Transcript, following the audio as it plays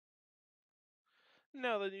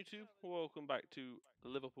Now then, YouTube, welcome back to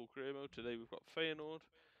Liverpool career mode. Today we've got Feyenoord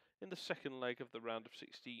in the second leg of the round of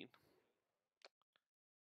 16.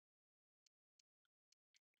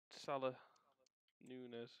 Salah,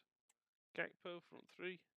 Nunes, Gakpo front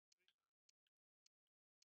three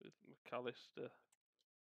with McAllister,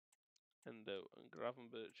 Endo and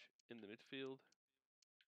Gravenberch in the midfield.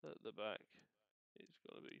 At the back, it's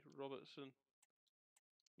going to be Robertson,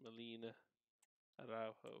 Molina,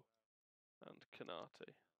 Araujo and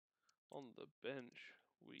Canate. On the bench,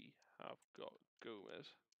 we have got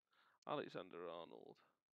Gomez, Alexander-Arnold,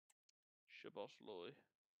 Szoboszlai,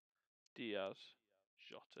 Diaz,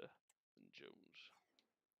 Jota and Jones.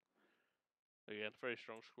 Again, very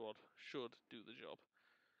strong squad. Should do the job.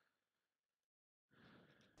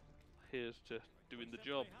 Here's to doing the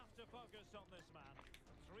job. Have to focus on this man.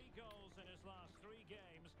 3 goals in his last 3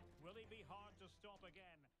 games. Will he be hard to stop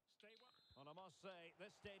again? Well, I must say,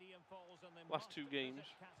 this stadium falls in the Last 2 games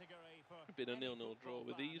have been a 0-0 draw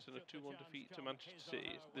with these and a 2-1 defeat to Manchester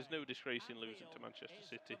City. There's no disgrace in losing to Manchester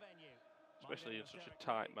City, especially in such a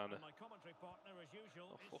tight manner. My commentary partner, as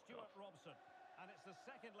usual, is Stuart Robson. And it's the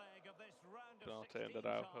second leg of this round of 16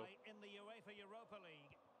 tie in the UEFA Europa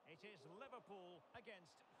League. It is Liverpool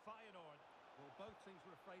against Feyenoord. Well, both teams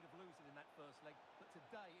were afraid of losing in that first leg, but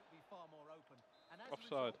today it'll be far more open. And as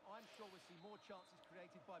Offside. a result, I'm sure we'll see more chances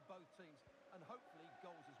created by both teams, and hopefully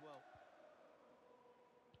goals as well.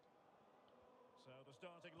 So the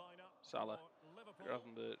starting lineup. Salah,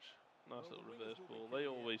 Gravenberch, nice little reverse ball. They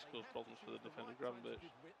always cause problems for the defender. Gravenberch,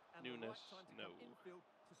 Nunes, no.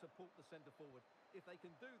 To support the centre forward. If they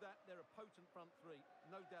can do that, they're a potent front three,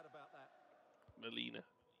 no doubt about that. Molina,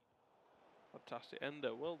 fantastic.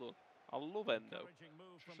 Endo, well done. I love Endo.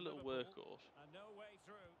 Just a little workhorse. And no way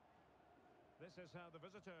through. This is how the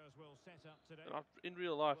visitors will set up today. And in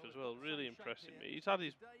real life as well, really impressing me. He's had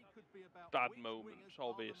his bad moments,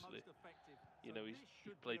 obviously. You know, he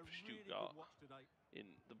played for Stuttgart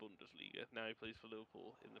in the Bundesliga. Now he plays for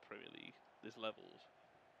Liverpool in the Premier League. There's levels.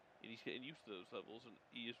 And he's getting used to those levels, and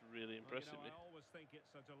he is really impressing me. I always think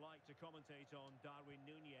it's a delight to commentate on Darwin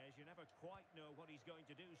Núñez. You never quite know what he's going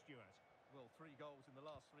to do, Stuart. Well, 3 goals in the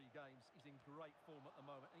last 3 games. He's in great form at the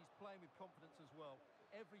moment, and he's playing with confidence as well.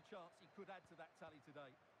 Every chance he could add to that tally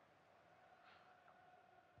today.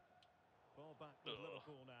 Ball back with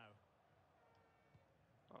Liverpool now.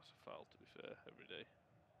 That's a foul, to be fair, every day.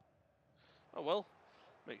 Oh well,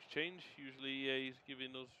 makes change. Usually he's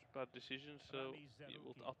giving us bad decisions, so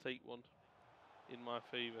I'll take one in my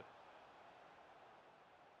favour.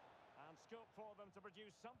 And scope for them to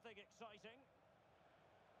produce something exciting.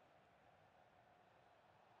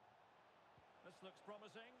 This looks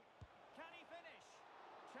promising. Can he finish?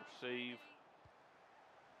 Good save.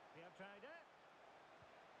 He have tried it.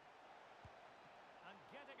 And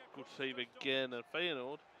good save again, and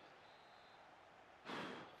Feyenoord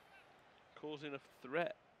causing a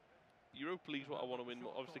threat. Europa League's what I want to win.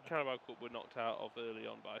 Obviously, Carabao Cup we're knocked out of early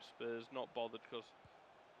on by Spurs. Not bothered, because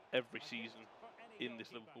every season in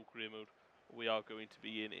this Liverpool career mode we are going to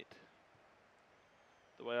be in it.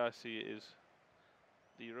 The way I see it is,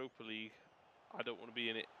 the Europa League, I don't want to be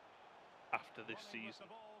in it after this season.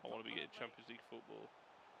 I want to be getting Champions League football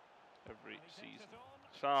every season.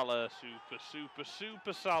 Salah, super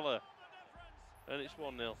Salah. And it's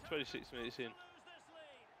 1-0, 26 minutes in.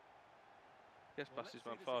 Gets past his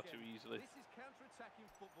man far too easily. This is counter-attacking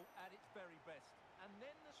football at its very best. And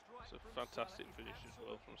then the strike. It's a fantastic finish as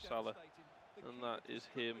well from Salah. And that is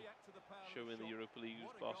him showing the Europa League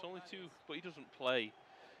who's boss. Only 2, but he doesn't play.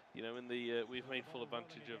 You know, in the we've made full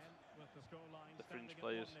advantage of the fringe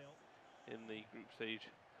players in the group stage.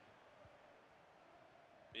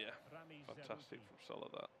 Yeah, fantastic from Salah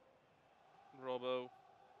that. Robbo,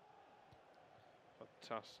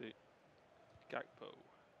 fantastic. Gakpo,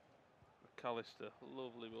 McAllister,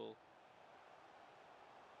 lovely ball.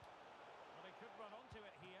 Well, he could run onto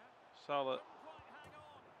it here. Salah.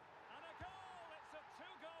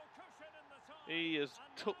 He has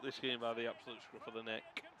took this game by the absolute scruff of the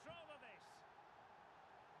neck.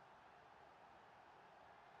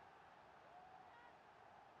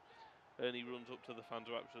 And he runs up to the fans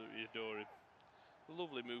who absolutely adore him.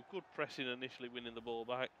 Lovely move, good pressing initially, winning the ball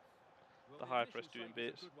back. The high press doing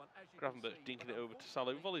bits. Gravenberch dinking it over to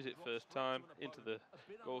Salah, who volleys it first time into the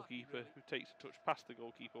goalkeeper, who takes a touch past the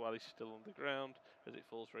goalkeeper while he's still on the ground, as it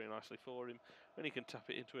falls very nicely for him. And he can tap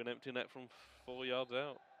it into an empty net from 4 yards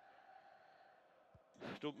out.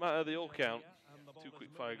 Don't matter, they all count. 2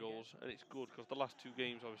 quick fire goals, and it's good because the last 2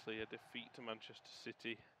 games, obviously, a defeat to Manchester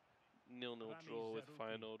City, 0-0 draw with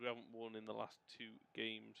Feyenoord. We haven't won in the last 2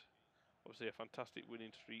 games. Obviously, a fantastic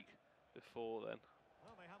winning streak before then.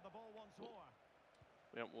 Well, they have the ball once more.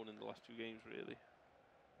 We haven't won in the last 2 games really.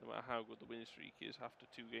 No matter how good the winning streak is, after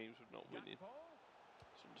 2 games of not winning,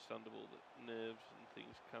 it's understandable that nerves and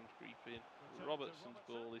things can creep in. Robertson's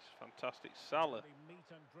ball is fantastic. Salah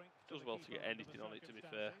does well to get anything on it, to be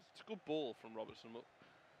fair. It's a good ball from Robertson, but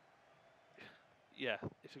yeah,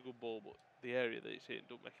 it's a good ball, but the area that it's in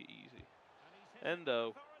don't make it easy.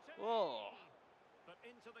 Endo. Oh! But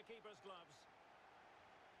into the keeper's gloves.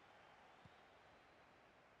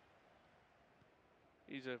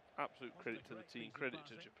 He's an absolute credit to the team, credit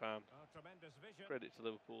to Japan, Tremendous vision. credit to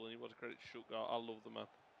Liverpool, and he was a credit to Stuttgart. I love the man.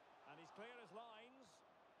 And he's clear as lines.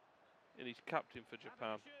 And he's captain for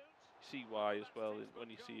Japan. You see why as well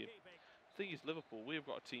when you see him. The thing is, Liverpool, we've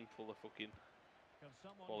got a team full of fucking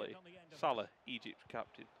quality. Salah, Egypt's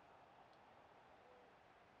captain.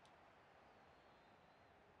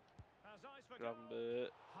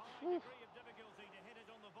 Gravenberch.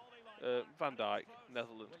 Van Dijk,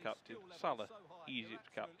 Netherlands captain. Salah, Egypt's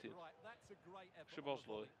captain.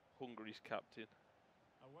 Szoboszlai, Hungary's captain.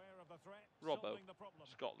 Robbo,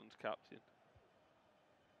 Scotland's captain.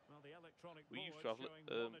 We used to have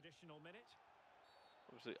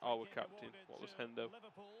obviously our captain. What was Hendo?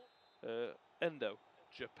 Endo,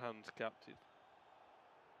 Japan's captain.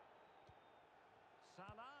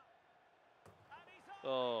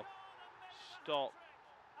 Oh, stop!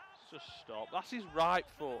 Just stop. That's his right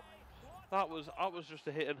foot. That was just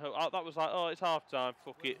a hit and hope. That was like, oh, it's half time.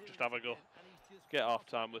 Fuck it, just have a go. Get half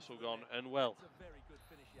time whistle gone. And well,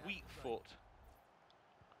 weak foot.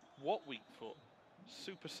 What weak foot?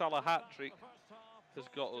 Super Salah hat trick has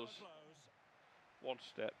got us 1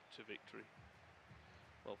 step to victory.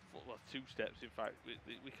 Well, 2 steps in fact.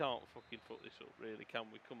 We can't fucking fuck this up, really, can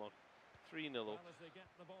we? Come on, 3-0 up.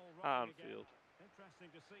 Anfield. Interesting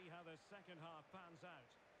to see how the second half pans out.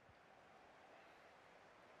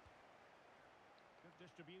 Good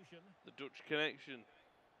distribution. The Dutch connection.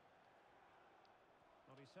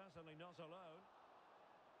 Well, he's certainly not alone.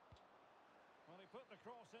 Well, he put the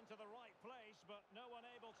cross into the right place, but no one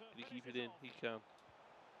able to. Can he keep it in? He can.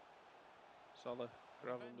 Salah,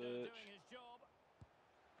 Gravenberch.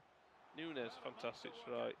 Nunes, fantastic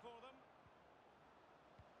strike.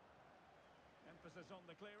 Emphasis on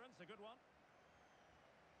the clearance, a good one.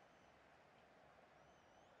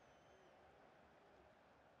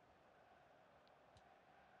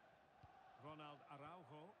 Ronald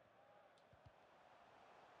Araujo.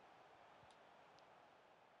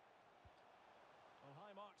 Well,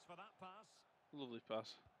 high marks for that pass. Lovely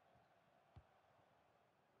pass.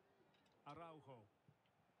 Araujo.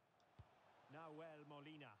 Nahuel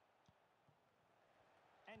Molina.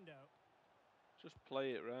 Endo. Just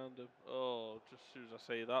play it round him. Oh, just as soon as I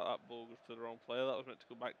say that, that ball goes to the wrong player. That was meant to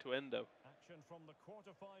go back to Endo. Action from the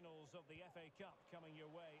quarter-finals of the FA Cup coming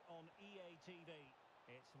your way on EA TV.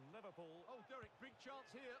 It's Liverpool. Oh, Derek, big chance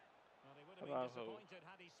here. Well, he would have been disappointed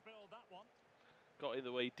had he spilled that one. Got in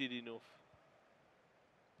the way, did enough.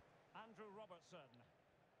 Andrew Robertson.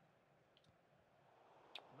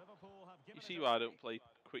 Liverpool have given. You see why I don't play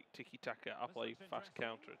quick tiki-taka, I play fast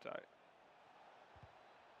counter-attack.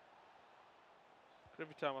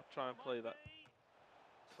 Every time I try and play that,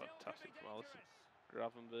 fantastic from Alisson.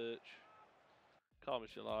 Gravenberch, calm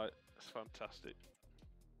as you like, it's fantastic.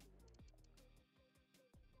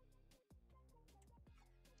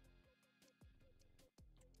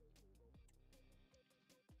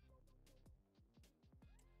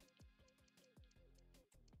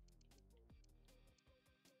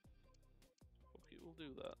 Okay, we'll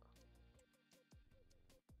do that.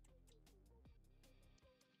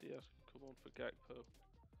 Diaz can come on for Gakpo.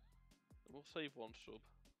 And we'll save 1 sub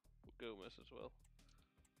with Gomez as well.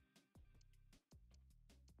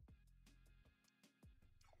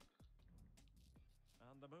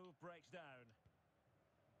 And the move breaks down.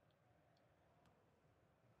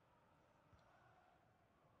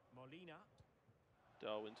 Molina.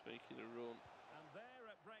 Darwin's making a run. And there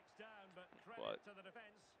it breaks down, but credit to the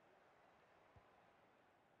defence.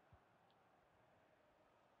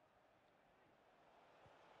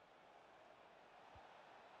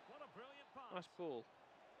 What a brilliant pass. Nice ball.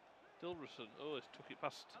 Dilrosun, oh, he's took it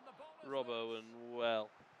past Robbo, and well,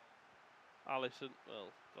 Alisson, well,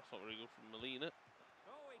 that's not very good from Molina.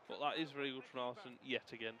 But that is very good from Alisson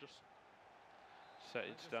yet again, just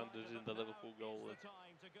setting standards in the Liverpool goal. And,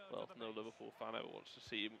 well, no Liverpool fan ever wants to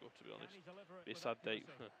see him go, to be honest. Be a sad day.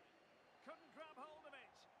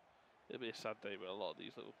 It'll be a sad day when a lot of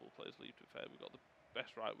these Liverpool players leave, to be fair. We've got the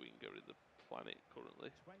best right winger in the planet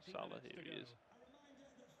currently. Salah, here he is.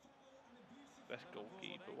 Best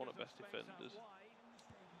goalkeeper, one of the best defenders.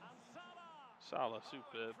 Salah,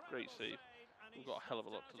 superb, great save. We've got a hell of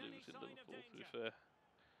a lot to lose in Liverpool, to be fair.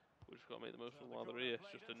 We've just got to make the most of them while they're here.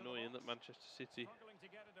 It's just annoying that Manchester City.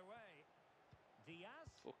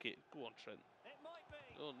 Fuck it. Go on, Trent.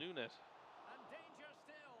 Oh, Nunes.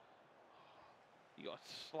 You got a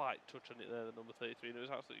slight touch on it there, the number 33. And it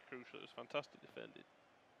was absolutely crucial. It was fantastic defending.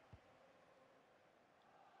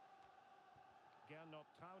 And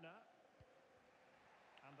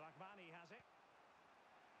Rahmani has it.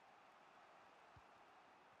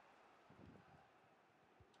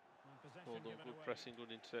 Well done, good pressing,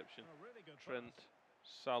 good interception. Really good Trent, pass.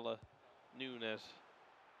 Salah, Nunes.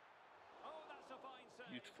 Oh, that's a fine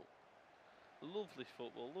save. Beautiful. Lovely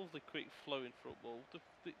football, lovely quick flowing football.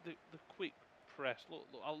 The quick press. Look,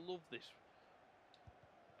 I love this.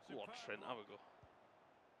 Go on, Trent, have a go.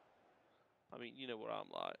 I mean, you know what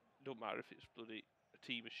I'm like. Don't matter if it's bloody a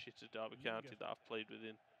team as shit as Derby County that I've played with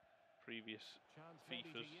in previous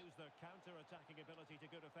FIFAs. Use their counter-attacking ability to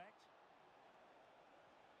good effect.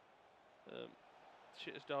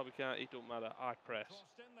 Shit as Derby County, don't matter. I press.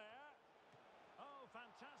 Oh,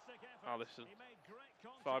 fantastic effort. Alisson,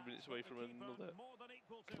 5 minutes away from another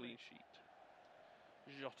clean sheet.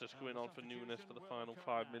 Jota's coming on for Nunes for the final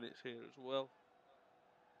 5 minutes here as well.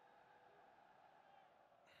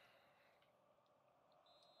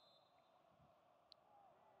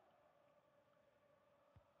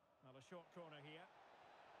 Now a short corner here.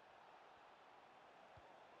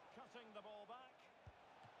 Cutting the ball back.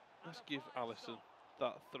 Let's give Alisson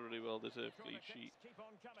that thoroughly well-deserved clean sheet.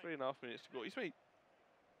 3.5 minutes to go.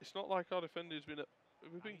 It's not like our defender's been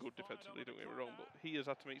we've been good defensively, don't get me wrong, but he has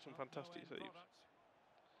had to make some fantastic saves.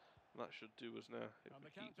 And that should do us now if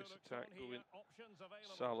we keep this attack going.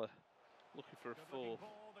 Salah looking for a fourth.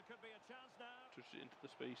 Touched it into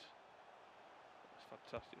the space. That's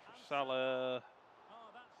fantastic for Salah.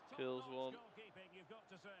 Kills one.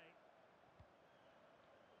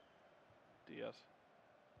 Diaz.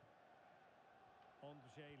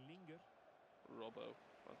 Robbo.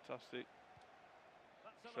 Fantastic.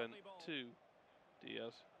 Trent 2.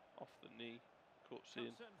 Diaz off the knee. Cuts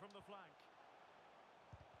in.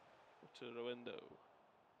 Roendo.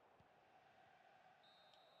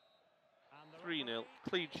 3-0.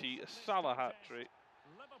 Clean sheet. A Salah hat-trick.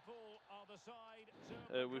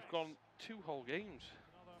 We've gone 2 whole games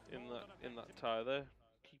in that tie there.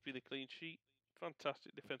 Keeping the clean sheet.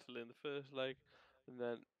 Fantastic defensively in the first leg. And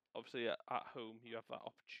then obviously at home you have that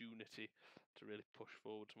opportunity to really push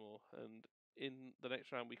forwards more. And in the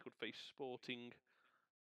next round we could face Sporting,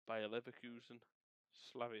 Bayer Leverkusen,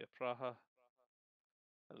 Slavia Praha,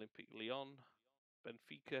 Olympique Lyon,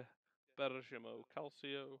 Benfica, Bergamo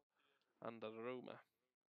Calcio, and Roma.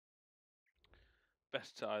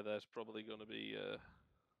 Best tie there's probably going to be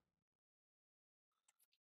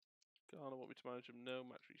Ghana want me to manage them? No.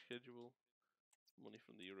 Match reschedule. Money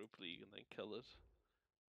from the Europa League and then colours.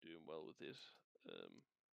 Doing well with his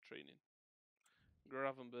training.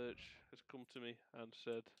 Gravenberch has come to me and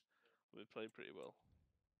said I've been playing pretty well.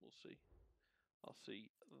 We'll see. I'll see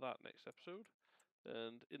that next episode.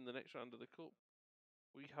 And in the next round of the cup,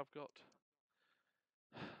 we have got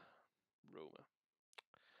Roma.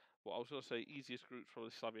 What I was going to say, easiest group's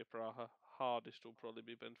probably Slavia Praha. Hardest will probably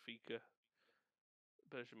be Benfica,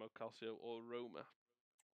 Bergamo Calcio, or Roma.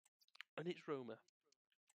 And it's Roma.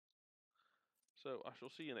 So I shall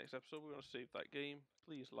see you next episode. We're going to save that game.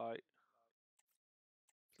 Please like.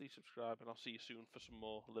 Please subscribe, and I'll see you soon for some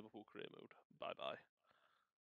more Liverpool career mode. Bye bye.